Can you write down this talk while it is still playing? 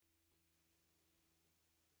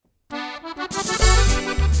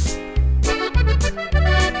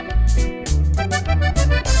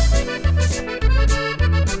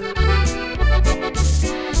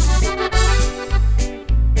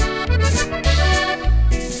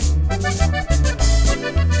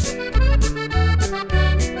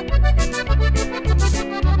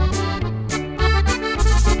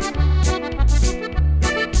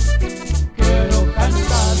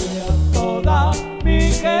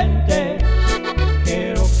presidente,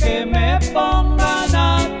 quiero que me pongan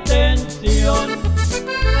atención.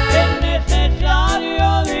 Es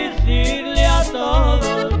necesario decirle a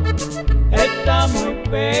todos, está muy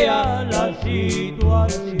fea la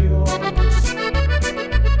situación.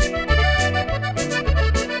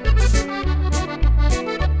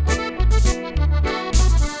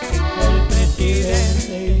 El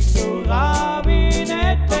presidente y su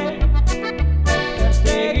gabinete es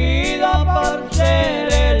perseguido por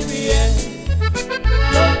ser el bien.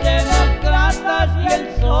 Los demócratas y el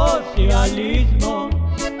socialismo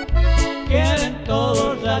quieren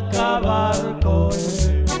todos acabar con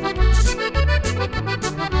él.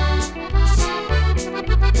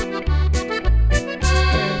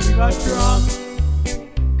 Que viva Trump,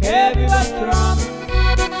 que viva Trump,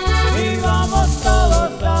 y vamos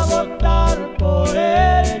todos a votar por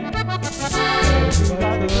él.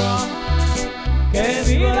 Que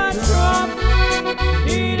viva Trump,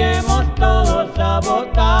 iremos todos a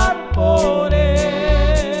votar por él.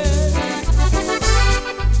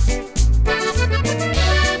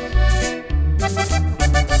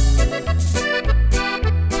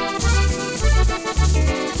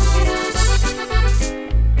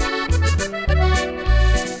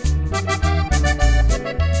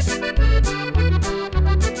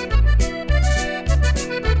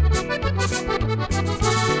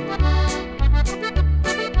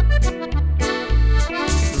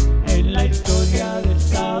 En la historia de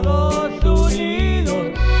Estados Unidos,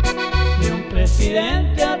 ni un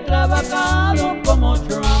presidente ha trabajado como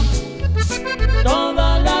Trump.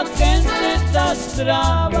 Toda la gente está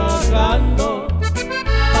trabajando